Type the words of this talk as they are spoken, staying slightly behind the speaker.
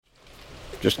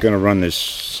Just going to run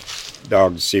this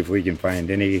dog to see if we can find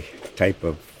any type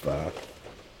of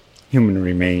human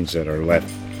remains that are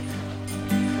left.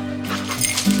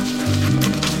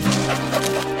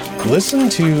 Listen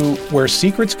to Where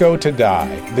Secrets Go to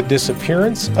Die, The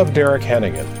Disappearance of Derek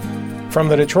Hennigan. From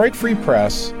the Detroit Free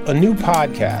Press, a new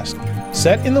podcast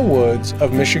set in the woods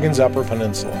of Michigan's Upper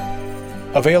Peninsula.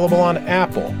 Available on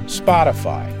Apple,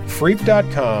 Spotify,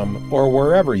 Freep.com, or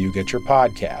wherever you get your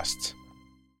podcasts.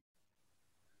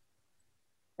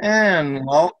 And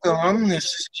welcome. This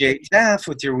is Jay Taff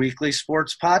with your weekly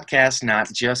sports podcast,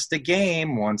 Not Just a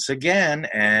Game, once again.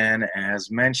 And as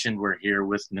mentioned, we're here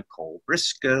with Nicole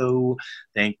Briscoe.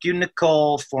 Thank you,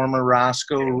 Nicole, former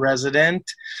Roscoe resident,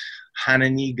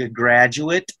 Hononegah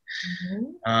graduate,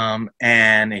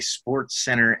 and a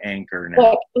SportsCenter anchor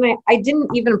now. Well, I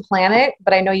didn't even plan it,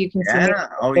 but I know you can see me.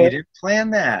 Oh, you didn't plan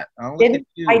that. I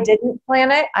didn't plan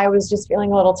it. I was just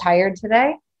feeling a little tired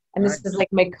today. And this is like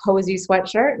my cozy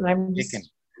sweatshirt, and I'm just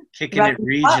kicking it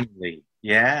regionally.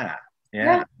 Yeah.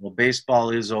 Well,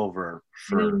 baseball is over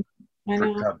for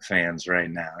Cub fans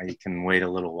right now. You can wait a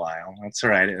little while. That's all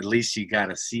right. At least you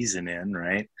got a season in,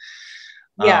 right?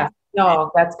 Yeah.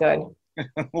 No, that's good.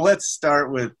 Let's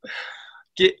start with.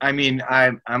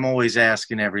 I'm always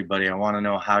asking everybody. I want to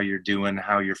know how you're doing,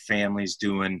 how your family's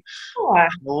doing. Yeah. How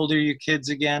old are your kids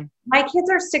again? My kids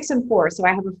are 6 and 4, so I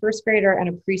have a first grader and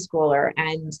a preschooler.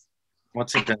 And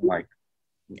what's it been like?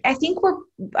 I think we're,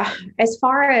 as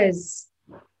far as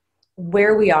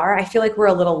where we are, I feel like we're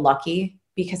a little lucky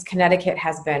because Connecticut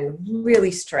has been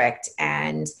really strict.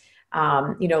 And,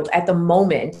 at the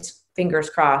moment, fingers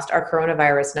crossed, our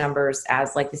coronavirus numbers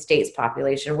as like the state's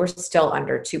population, we're still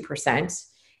under 2%,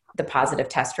 the positive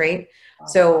test rate.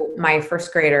 So my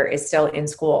first grader is still in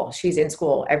school. She's in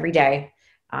school every day.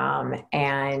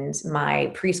 And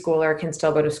my preschooler can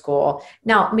still go to school.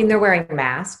 Now, they're wearing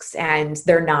masks and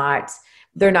they're not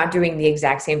doing the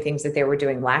exact same things that they were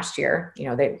doing last year.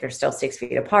 They're still 6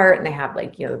 feet apart, and they have the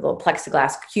little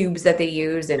plexiglass cubes that they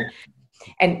use.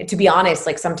 And to be honest,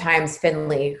 sometimes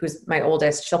Finley, who's my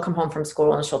oldest, she'll come home from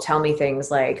school and she'll tell me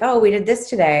things like, "Oh, we did this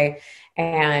today.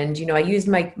 And, I used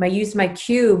my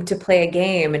cube to play a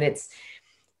game." And it's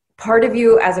part of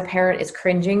you as a parent is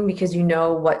cringing because you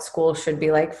know what school should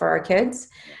be like for our kids.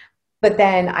 But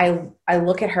then I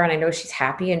look at her and I know she's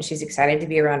happy and she's excited to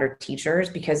be around her teachers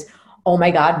because, oh my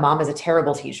God, mom is a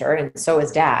terrible teacher and so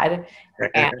is dad.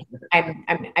 And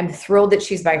I'm thrilled that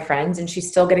she's by friends and she's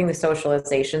still getting the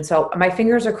socialization. So my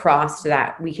fingers are crossed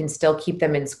that we can still keep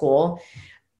them in school,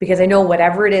 because I know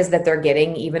whatever it is that they're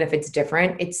getting, even if it's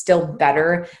different, it's still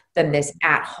better than this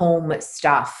at-home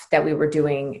stuff that we were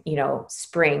doing,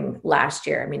 spring last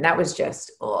year. That was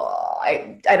just,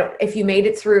 I don't, if you made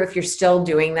it through, if you're still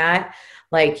doing that,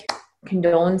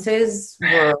 condolences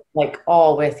were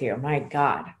all with you. My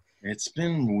God. It's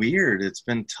been weird. It's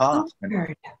been tough.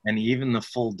 And even the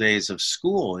full days of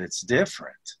school, it's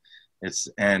different.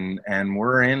 And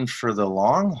we're in for the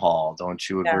long haul. Don't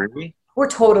you agree? We're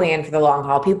totally in for the long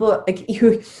haul. People,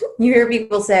 you hear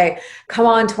people say, "Come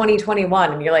on,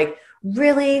 2021." And you're like,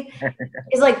 really?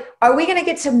 It's are we going to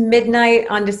get to midnight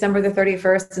on December the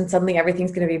 31st and suddenly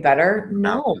everything's going to be better?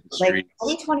 No,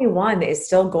 2021 is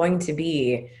still going to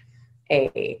be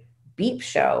a beep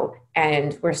show,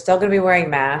 and we're still going to be wearing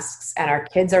masks, and our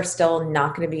kids are still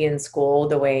not going to be in school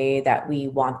the way that we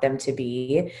want them to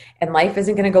be. And life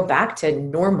isn't going to go back to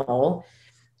normal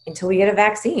until we get a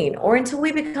vaccine or until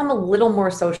we become a little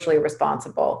more socially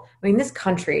responsible. This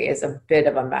country is a bit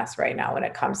of a mess right now when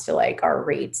it comes to our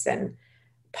rates and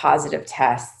positive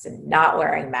tests and not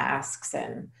wearing masks.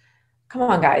 And come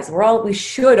on, guys, we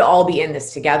should all be in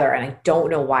this together. And I don't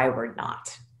know why we're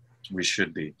not. We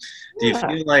should be. Do you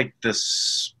feel like the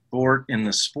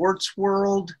sports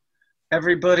world,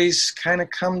 everybody's kind of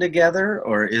come together,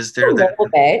 or is there a little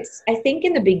bit? I think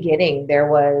in the beginning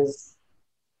there was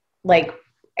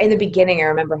in the beginning, I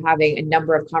remember having a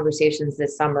number of conversations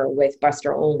this summer with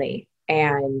Buster Olney,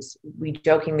 and we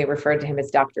jokingly referred to him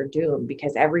as Dr. Doom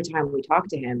because every time we talked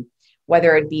to him,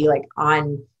 whether it be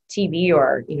on TV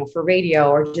or, for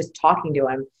radio or just talking to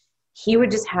him, he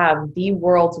would just have the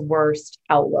world's worst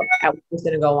outlook at what was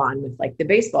going to go on with the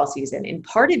baseball season. And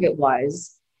part of it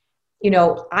was,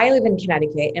 I live in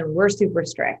Connecticut and we're super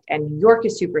strict, and New York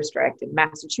is super strict, and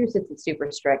Massachusetts is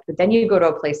super strict. But then you go to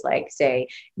a place like, say,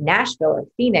 Nashville or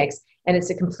Phoenix, and it's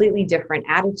a completely different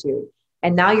attitude.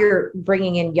 And now you're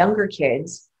bringing in younger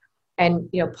kids. And,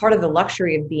 part of the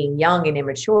luxury of being young and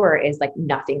immature is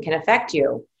nothing can affect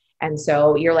you. And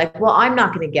so you're well, I'm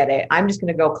not going to get it. I'm just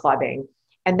going to go clubbing.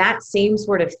 And that same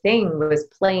sort of thing was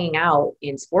playing out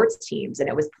in sports teams, and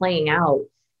it was playing out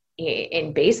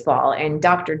in baseball. And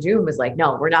Dr. Doom was like,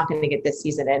 no, we're not going to get this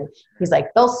season in. He's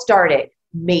like, they'll start it,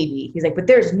 maybe. He's like, but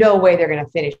there's no way they're going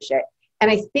to finish it. And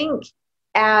I think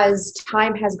as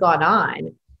time has gone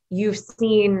on, you've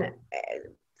seen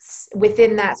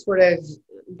within that sort of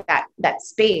that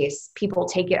space, people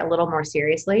take it a little more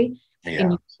seriously. Yeah.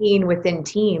 And you've seen within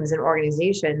teams and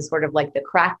organizations sort of like the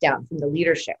crackdown from the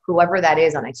leadership, whoever that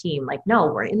is on a team, like, no,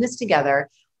 we're in this together,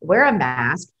 wear a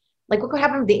mask. Like, look what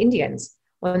happened with the Indians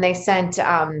when they sent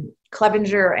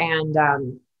Clevenger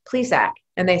and Plesac,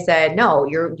 and they said, no,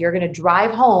 you're going to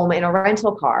drive home in a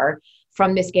rental car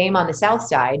from this game on the South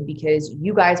Side because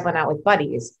you guys went out with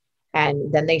buddies.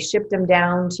 And then they shipped them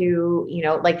down to,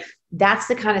 like, that's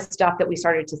the kind of stuff that we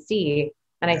started to see.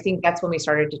 And I think that's when we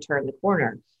started to turn the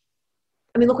corner.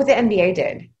 I mean, look what the NBA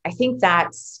did. I think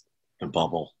that's the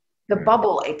bubble. The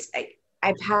bubble.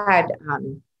 I've had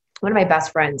one of my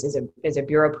best friends is a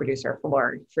bureau producer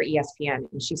for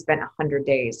ESPN, and she spent 100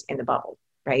 days in the bubble,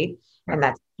 right? And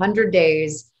that's 100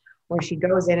 days where she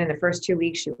goes in the first 2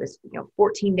 weeks, she was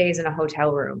 14 days in a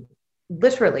hotel room,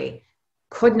 literally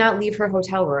could not leave her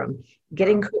hotel room,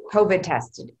 getting COVID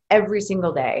tested every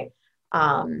single day.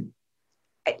 But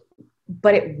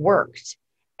it worked.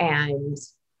 And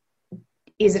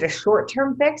is it a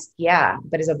short-term fix? Yeah.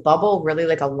 But is a bubble really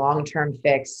like a long-term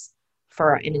fix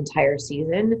for an entire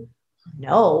season?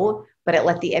 No. But it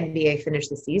let the NBA finish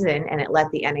the season, and it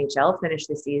let the NHL finish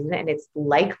the season, and it's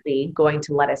likely going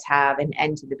to let us have an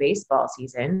end to the baseball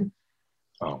season.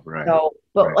 Oh, right. So,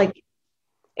 but like,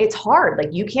 it's hard.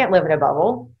 Like, you can't live in a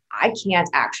bubble. I can't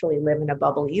actually live in a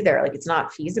bubble either. Like, it's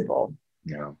not feasible.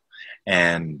 No.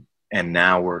 And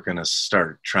now we're going to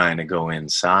start trying to go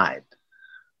inside.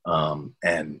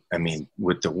 And I mean,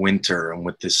 with the winter and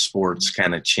with the sports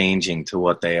kind of changing to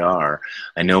what they are,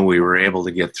 I know we were able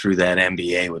to get through that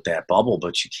NBA with that bubble,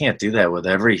 but you can't do that with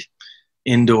every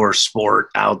indoor sport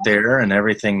out there and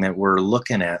everything that we're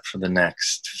looking at for the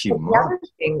next few months. The other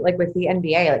thing, like with the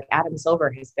NBA, like Adam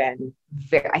Silver has been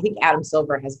I think Adam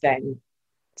Silver has been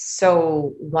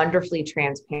so wonderfully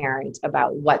transparent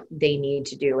about what they need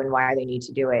to do and why they need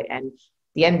to do it. And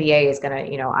the NBA is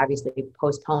going to, obviously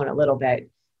postpone a little bit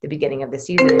the beginning of the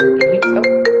season.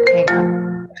 Hang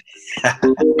on.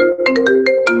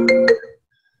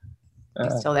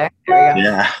 He's still there? There we go.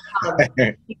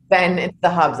 Yeah. Ben, it's the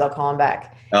Hubs. I'll call him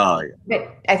back. Oh, yeah.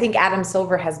 But I think Adam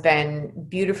Silver has been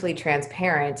beautifully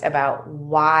transparent about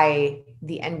why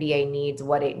the NBA needs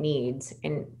what it needs.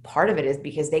 And part of it is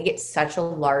because they get such a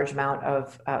large amount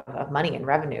of money and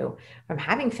revenue from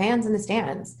having fans in the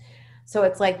stands. So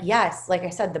it's like, yes, like I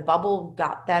said, the bubble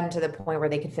got them to the point where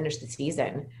they could finish the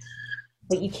season.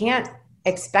 But you can't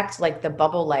expect like the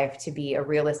bubble life to be a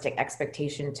realistic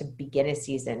expectation to begin a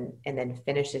season and then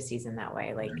finish the season that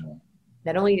way. Like,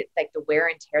 not only like the wear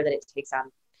and tear that it takes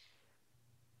on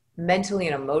mentally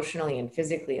and emotionally and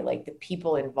physically, like the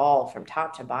people involved from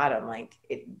top to bottom, like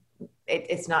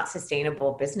it's not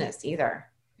sustainable business either.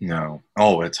 No.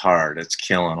 Oh, it's hard. It's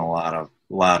killing a lot of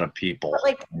people. But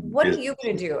like, what are you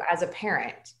going to do as a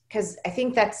parent? Because I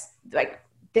think that's like,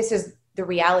 this is the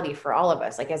reality for all of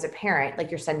us. Like, as a parent,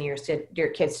 like, you're sending your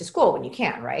kids to school when you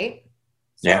can, right?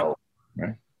 So yeah.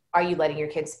 Right. Are you letting your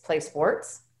kids play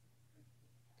sports?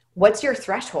 What's your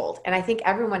threshold? And I think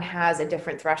everyone has a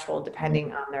different threshold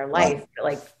depending on their life.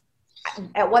 Like,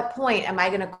 at what point am I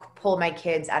going to pull my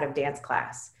kids out of dance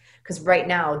class? Because right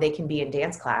now they can be in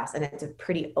dance class and it's a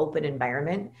pretty open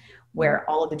environment where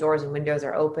all of the doors and windows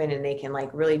are open and they can like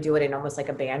really do it in almost like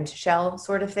a band shell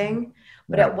sort of thing.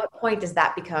 But at what point does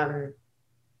that become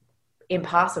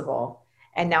impossible?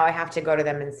 And now I have to go to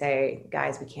them and say,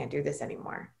 guys, we can't do this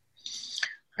anymore.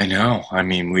 I know. I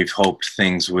mean, we've hoped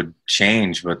things would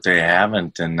change, but they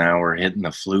haven't. And now we're hitting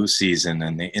the flu season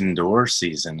and the indoor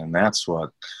season. And that's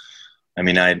what, I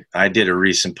mean, I did a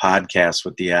recent podcast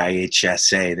with the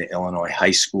IHSA, the Illinois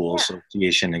High School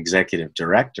Association Executive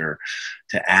Director,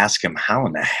 to ask him, how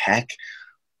in the heck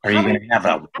are you going to have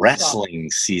a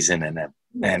wrestling season and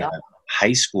a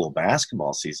high school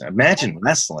basketball season? Imagine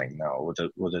wrestling, though,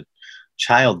 with a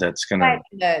child that's going to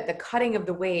the cutting of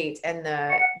the weight and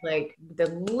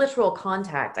the literal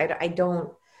contact. I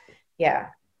don't.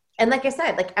 And like I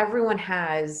said, like, everyone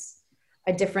has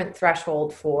a different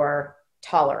threshold for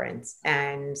tolerance,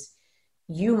 and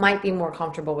you might be more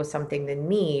comfortable with something than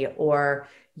me, or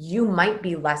you might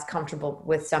be less comfortable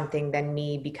with something than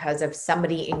me because of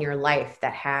somebody in your life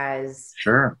that has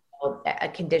a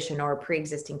condition or a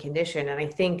pre-existing condition. And I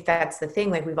think that's the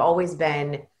thing. Like, we've always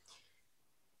been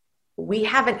we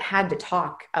haven't had to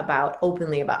talk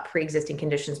openly about pre-existing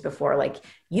conditions before. Like,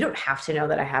 you don't have to know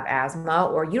that I have asthma,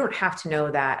 or you don't have to know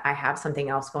that I have something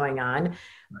else going on.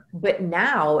 But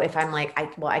now if I'm like,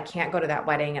 I can't go to that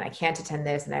wedding and I can't attend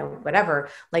this and whatever,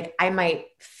 like I might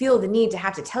feel the need to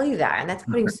have to tell you that. And that's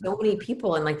putting so many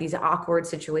people in like these awkward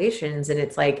situations. And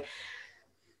it's like,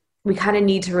 we kind of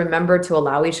need to remember to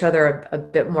allow each other a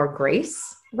bit more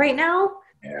grace right now,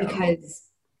 because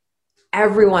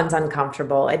everyone's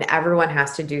uncomfortable and everyone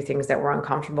has to do things that we're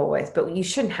uncomfortable with, but you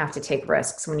shouldn't have to take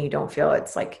risks when you don't feel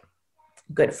it's like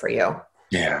good for you.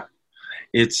 Yeah.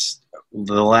 It's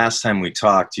the last time we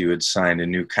talked, you had signed a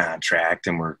new contract,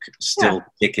 and we're still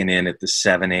kicking in at the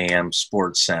 7 a.m.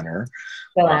 SportsCenter,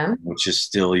 which is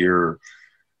still your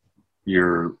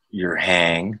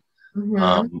hang.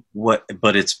 Mm-hmm.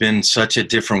 But it's been such a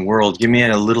different world. Give me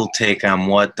a little take on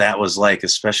what that was like,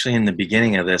 especially in the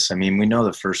beginning of this. I mean, we know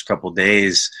the first couple of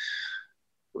days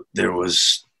there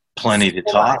was plenty to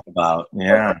talk about.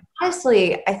 Yeah.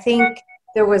 Honestly, I think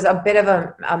there was a bit of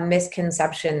a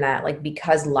misconception that like,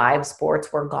 because live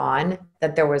sports were gone,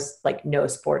 that there was like no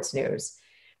sports news.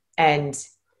 And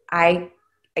I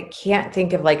can't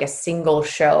think of like a single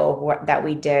show that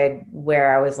we did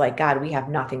where I was like, God, we have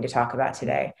nothing to talk about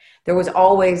today. There was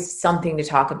always something to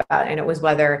talk about. And it was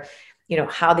whether,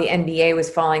 how the NBA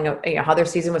was how their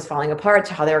season was falling apart,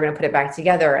 to how they were going to put it back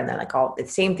together. And then like all the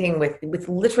same thing with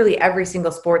literally every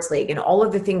single sports league, and all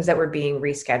of the things that were being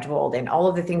rescheduled and all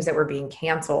of the things that were being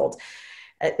canceled.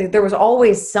 There was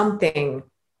always something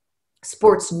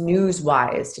sports news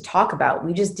wise to talk about.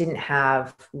 We just didn't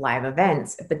have live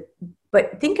events,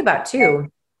 but think about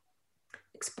too,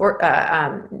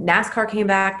 NASCAR came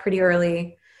back pretty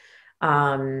early.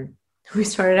 We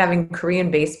started having Korean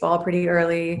baseball pretty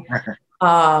early.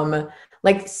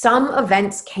 Like some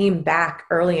events came back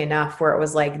early enough where it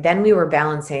was like, then we were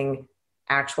balancing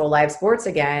actual live sports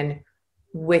again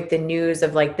with the news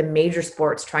of like the major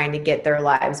sports trying to get their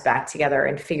lives back together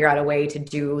and figure out a way to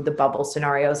do the bubble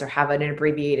scenarios or have an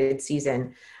abbreviated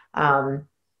season.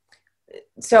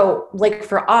 So like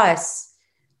for us,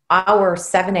 our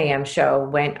 7 a.m. show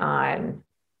went on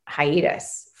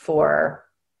hiatus for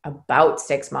about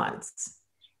 6 months.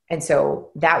 And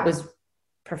so that was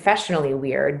professionally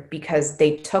weird, because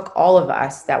they took all of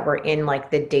us that were in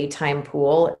like the daytime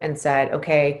pool and said,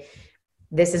 okay,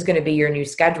 this is going to be your new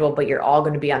schedule, but you're all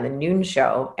going to be on the noon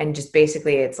show. And just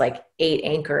basically it's like 8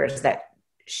 anchors that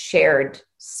shared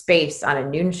space on a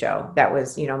noon show that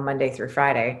was, Monday through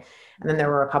Friday. And then there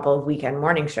were a couple of weekend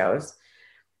morning shows,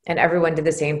 and everyone did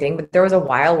the same thing. But there was a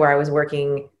while where I was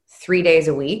working 3 days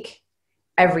a week,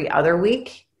 every other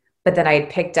week. But then I had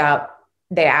picked up,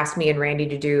 they asked me and Randy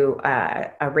to do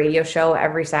a radio show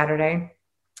every Saturday.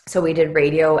 So we did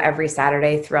radio every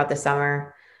Saturday throughout the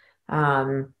summer.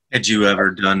 Had you ever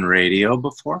done radio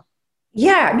before?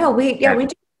 Yeah, no, we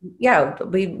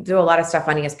do a lot of stuff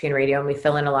on ESPN radio, and we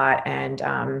fill in a lot.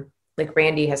 And like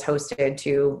Randy has hosted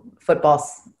 2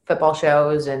 football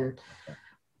shows, and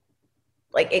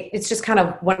like it's just kind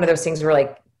of one of those things where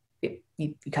like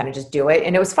you kind of just do it,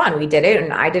 and it was fun. We did it,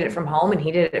 and I did it from home, and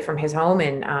he did it from his home,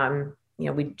 and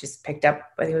we just picked up,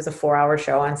 I think it was a 4-hour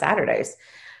show on Saturdays.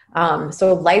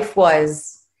 So life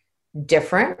was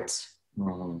different.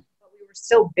 Mm-hmm. We're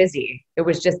still busy. It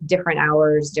was just different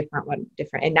hours, different.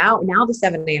 And now the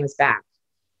 7 a.m. is back.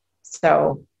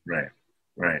 So right.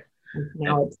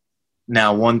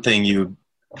 Now one thing you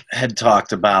had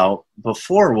talked about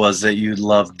before was that you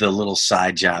loved the little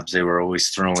side jobs they were always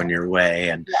throwing your way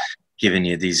and giving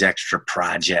you these extra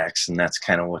projects, and that's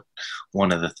kind of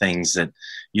one of the things that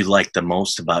you like the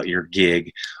most about your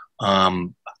gig.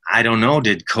 I don't know,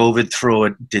 did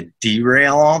COVID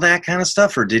derail all that kind of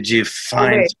stuff, or did you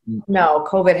find? No,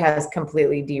 COVID has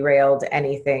completely derailed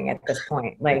anything at this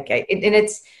point. Like,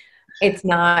 it's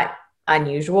not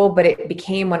unusual, but it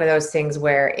became one of those things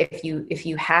where if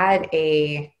you had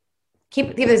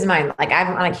keep this in mind, like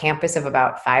I'm on a campus of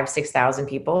about 5,000-6,000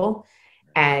 people,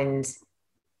 and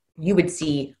you would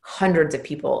see hundreds of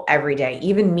people every day.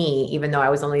 Even me, even though I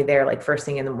was only there like first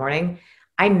thing in the morning,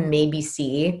 I maybe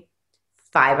see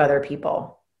 5 other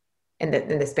people in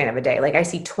the span of a day. Like I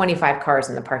see 25 cars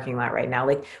in the parking lot right now.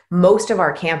 Like most of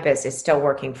our campus is still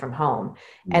working from home.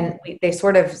 Mm-hmm. And they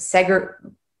sort of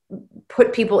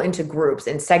put people into groups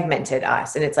and segmented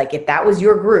us. And it's like, if that was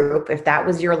your group, if that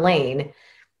was your lane,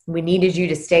 we needed you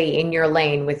to stay in your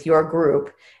lane with your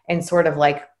group. And sort of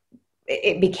like,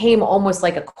 it became almost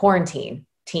like a quarantine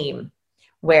team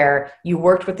where you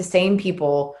worked with the same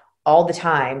people all the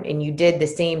time and you did the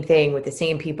same thing with the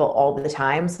same people all the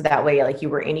time. So that way, like you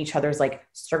were in each other's like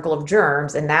circle of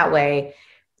germs. And that way,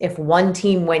 if one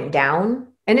team went down,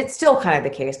 and it's still kind of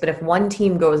the case, but if one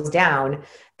team goes down,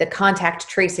 the contact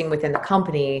tracing within the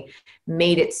company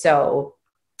made it so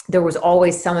there was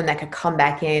always someone that could come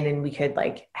back in and we could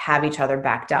like have each other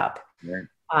backed up.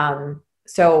 Right.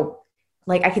 So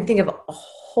like I can think of a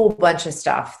whole bunch of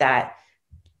stuff that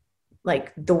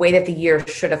like the way that the year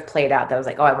should have played out, that was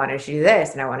like, oh, I wanted to do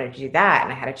this and I wanted to do that.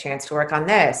 And I had a chance to work on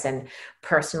this. And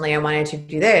personally, I wanted to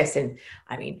do this. And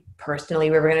I mean, personally,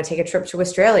 we were going to take a trip to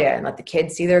Australia and let the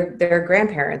kids see their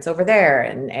grandparents over there.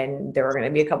 And there were going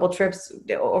to be a couple trips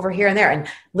over here and there. And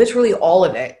literally all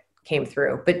of it came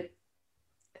through. But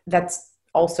that's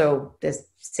also the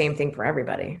same thing for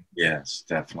everybody. Yes,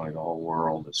 definitely. The whole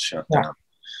world is shut down.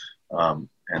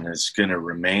 And it's going to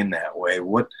remain that way.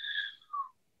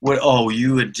 I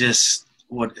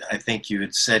think you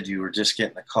had said you were just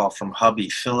getting a call from hubby.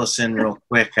 Fill us in real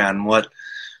quick on what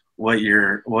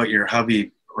your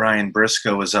hubby Ryan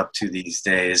Briscoe is up to these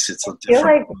days. It's a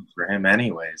different one for him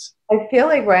anyways. I feel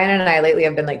like Ryan and I lately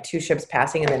have been like two ships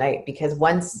passing in the night, because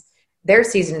once their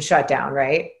season shut down,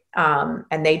 right?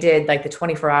 And they did like the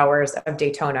 24 hours of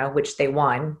Daytona, which they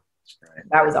won. Right.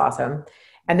 That was awesome.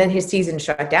 And then his season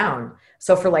shut down.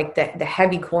 So for like the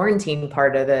heavy quarantine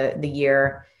part of the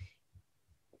year,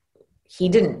 he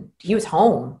was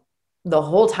home the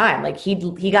whole time. Like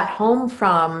he got home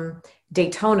from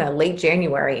Daytona late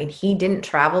January and he didn't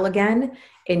travel again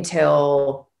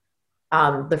until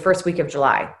the first week of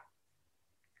July.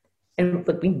 And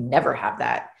like, we never have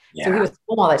that. Yeah. So he was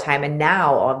home all the time. And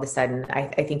now all of a sudden, I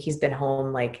think he's been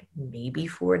home like maybe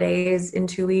 4 days in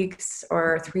 2 weeks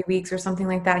or 3 weeks or something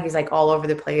like that. He's like all over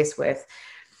the place with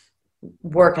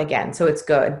work again. So it's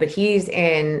good. But he's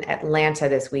in Atlanta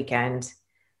this weekend.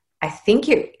 I think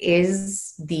it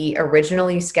is the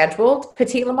originally scheduled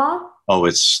Petit Le Mans. Oh,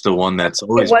 it's the one that's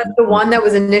always. It was the one that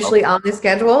was initially on the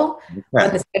schedule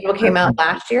when the schedule came out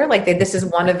last year. Like this is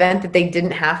one event that they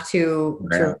didn't have to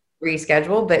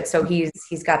reschedule, but so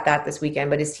he's got that this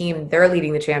weekend. But his team, they're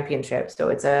leading the championship, so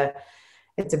it's a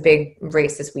big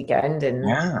race this weekend. And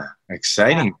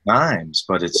exciting times.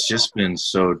 But it's just been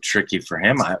so tricky for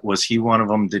him. Was he one of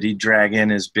them? Did he drag in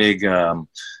his big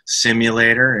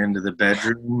simulator into the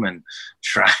bedroom and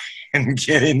try and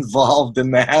get involved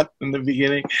in that in the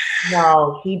beginning?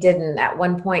 No, he didn't. At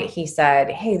one point he said,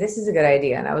 "Hey, this is a good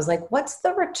idea." And I was like, what's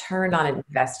the return on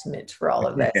investment for all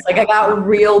of this? Like I got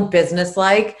real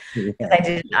business-like.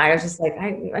 I was just like,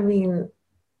 I mean,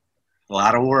 a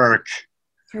lot of work.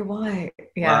 For what?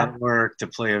 Yeah. A lot of work to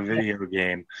play a video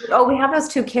game. Oh, we have those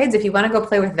two kids. If you want to go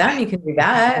play with them, you can do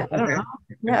that. I don't know.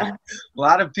 Yeah. A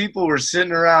lot of people were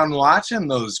sitting around watching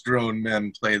those grown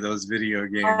men play those video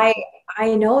games.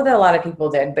 I know that a lot of people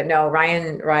did, but no,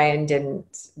 Ryan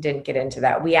didn't get into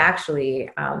that. We actually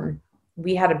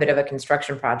we had a bit of a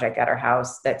construction project at our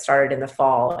house that started in the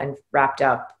fall and wrapped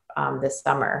up this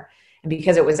summer. And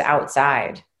because it was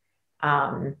outside,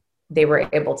 they were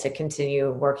able to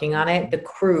continue working on it. The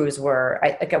crews were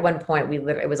like at one point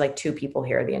it was like two people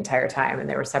here the entire time, and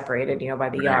they were separated, by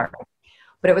the yard.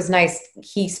 But it was nice.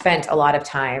 He spent a lot of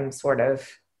time sort of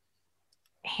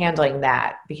handling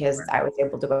that because I was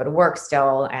able to go to work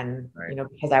still. And,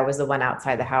 because I was the one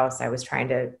outside the house, I was trying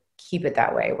to keep it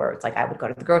that way where it's like I would go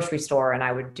to the grocery store and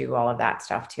I would do all of that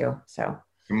stuff too. So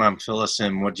come on, fill us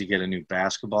in. Would you get a new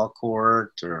basketball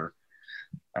court or?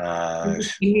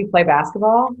 You play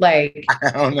basketball? Like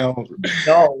I don't know.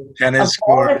 No. Tennis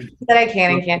court. That I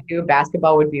can and can't do.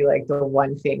 Basketball would be like the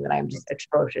one thing that I'm just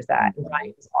atrocious at. And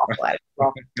Ryan is awful at it.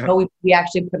 Well, no, we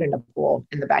actually put in a pool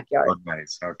in the backyard. Oh,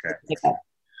 nice. Okay. Like a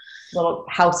little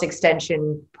house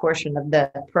extension portion of the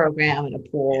program and a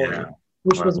pool,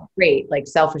 which was great. Like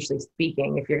selfishly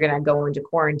speaking, if you're gonna go into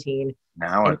quarantine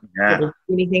now, do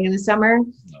anything in the summer,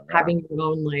 having your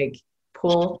own like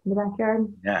pool in the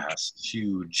backyard. Yeah, it's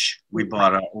huge. We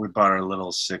bought our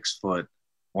little 6 foot,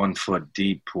 1 foot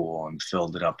deep pool and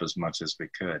filled it up as much as we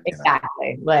could.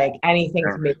 Exactly. Like anything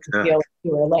to make you feel like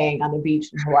you were laying on the beach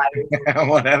in Hawaii.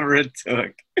 Whatever it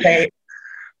took. Right.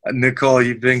 Nicole,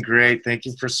 you've been great. Thank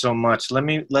you for so much.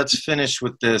 Let's finish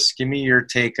with this. Give me your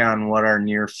take on what our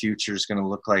near future is going to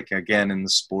look like again in the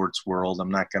sports world. I'm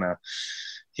not going to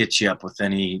hit you up with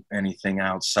anything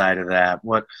outside of that.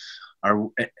 What are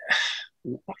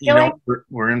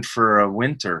we're in for a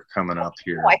winter coming up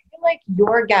here. I feel like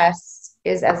your guess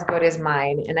is as good as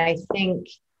mine. And I think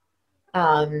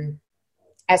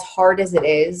as hard as it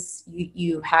is,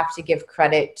 you have to give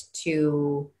credit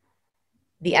to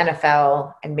the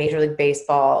NFL and Major League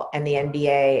Baseball and the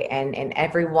NBA and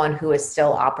everyone who is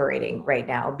still operating right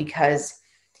now, because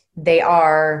they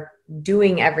are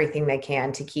doing everything they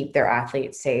can to keep their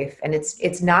athletes safe. And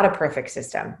it's not a perfect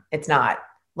system. It's not.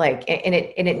 And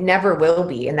it never will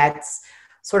be. And that's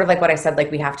sort of like what I said, like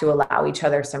we have to allow each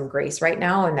other some grace right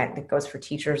now. And that goes for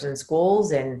teachers and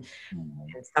schools. And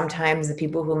sometimes the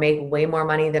people who make way more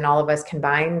money than all of us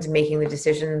combined making the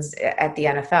decisions at the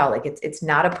NFL, like it's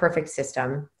not a perfect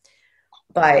system,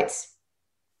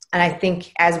 and I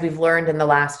think as we've learned in the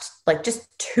last, like just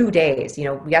 2 days,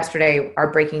 yesterday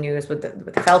our breaking news with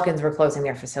the Falcons were closing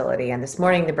their facility. And this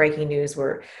morning the breaking news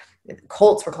were the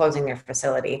Colts were closing their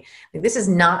facility. Like, this is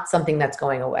not something that's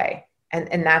going away.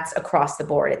 And that's across the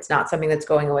board. It's not something that's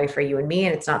going away for you and me.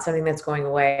 And it's not something that's going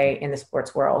away in the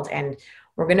sports world. And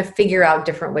we're going to figure out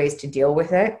different ways to deal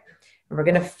with it. And we're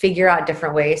going to figure out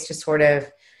different ways to sort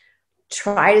of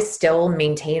try to still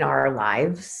maintain our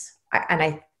lives. And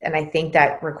I think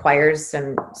that requires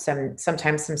sometimes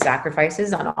some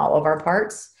sacrifices on all of our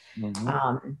parts.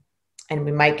 Mm-hmm. And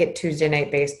we might get Tuesday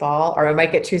night baseball, or we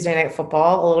might get Tuesday night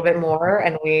football a little bit more.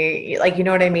 And we, like, you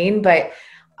know what I mean? But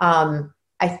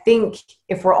I think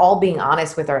if we're all being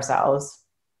honest with ourselves,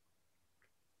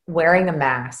 wearing a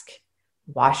mask,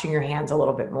 washing your hands a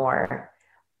little bit more,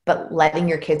 but letting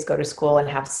your kids go to school and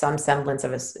have some semblance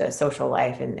of a social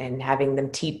life, and having them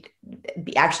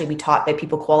actually be taught by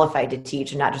people qualified to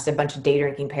teach and not just a bunch of day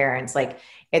drinking parents, like,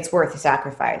 it's worth the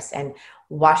sacrifice. And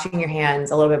washing your hands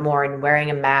a little bit more and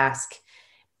wearing a mask.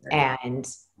 And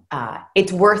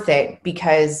it's worth it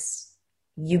because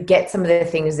you get some of the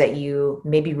things that you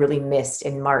maybe really missed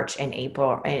in March and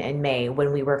April and May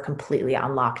when we were completely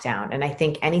on lockdown. And I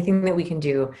think anything that we can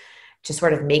do to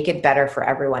sort of make it better for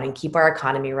everyone and keep our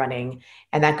economy running,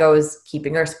 and that goes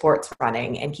keeping our sports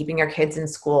running and keeping our kids in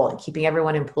school and keeping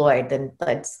everyone employed, then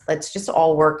let's just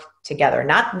all work together.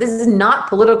 This is not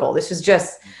political. This is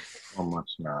just so much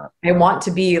not. I want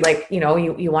to be like, you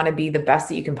want to be the best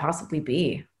that you can possibly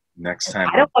be. Next time,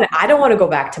 I don't want to go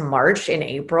back to March and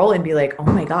April and be like, oh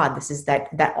my God, this is that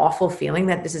awful feeling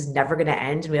that this is never going to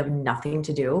end and we have nothing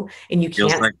to do, and you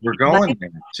feels can't. Like we're going there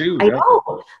too. I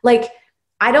know. Like,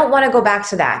 I don't want to go back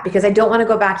to that, because I don't want to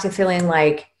go back to feeling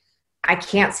like I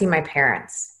can't see my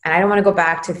parents, and I don't want to go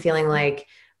back to feeling like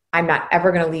I'm not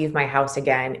ever going to leave my house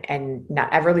again, and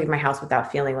not ever leave my house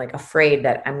without feeling like afraid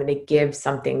that I'm going to give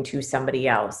something to somebody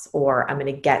else, or I'm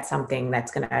going to get something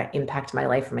that's going to impact my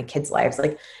life and my kids' lives.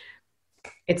 Like,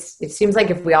 it seems like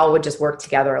if we all would just work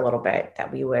together a little bit,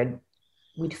 that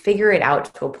we'd figure it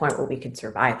out to a point where we could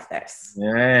survive this in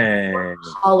a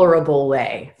tolerable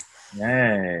way.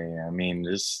 Yay. I mean,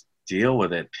 just deal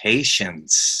with it.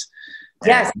 Patience.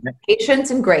 Yes,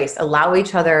 patience and grace. Allow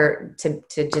each other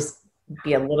to just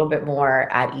be a little bit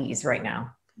more at ease right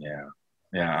now.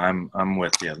 Yeah, I'm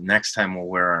with you. Next time we'll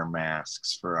wear our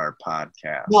masks for our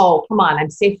podcast. No, come on. I'm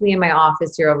safely in my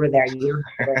office. You're over there.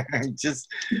 Just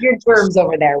your germs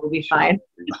over there will be fine.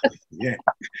 Yeah.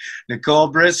 Nicole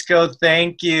Briscoe,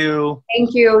 thank you.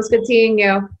 Thank you. It was good seeing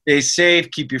you. Stay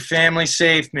safe. Keep your family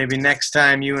safe. Maybe next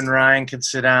time you and Ryan can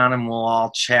sit down and we'll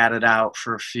all chat it out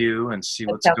for a few and see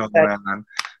what's going on.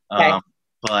 Okay.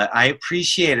 But I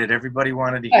appreciate it. Everybody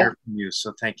wanted to hear from you,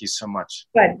 so thank you so much.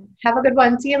 Good. Have a good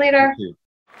one. See you later. Thank you.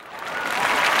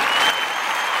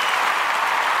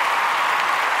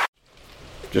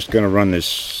 Just going to run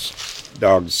this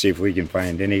dog to see if we can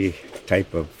find any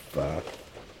type of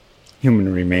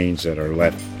human remains that are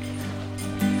left.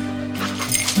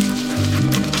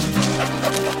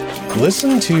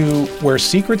 Listen to Where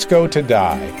Secrets Go to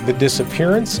Die, The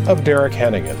Disappearance of Derek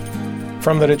Hennigan.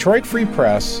 From the Detroit Free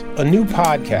Press, a new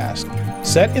podcast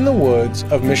set in the woods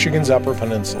of Michigan's Upper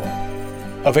Peninsula.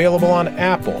 Available on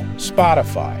Apple,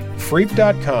 Spotify,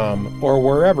 Freep.com, or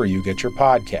wherever you get your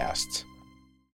podcasts.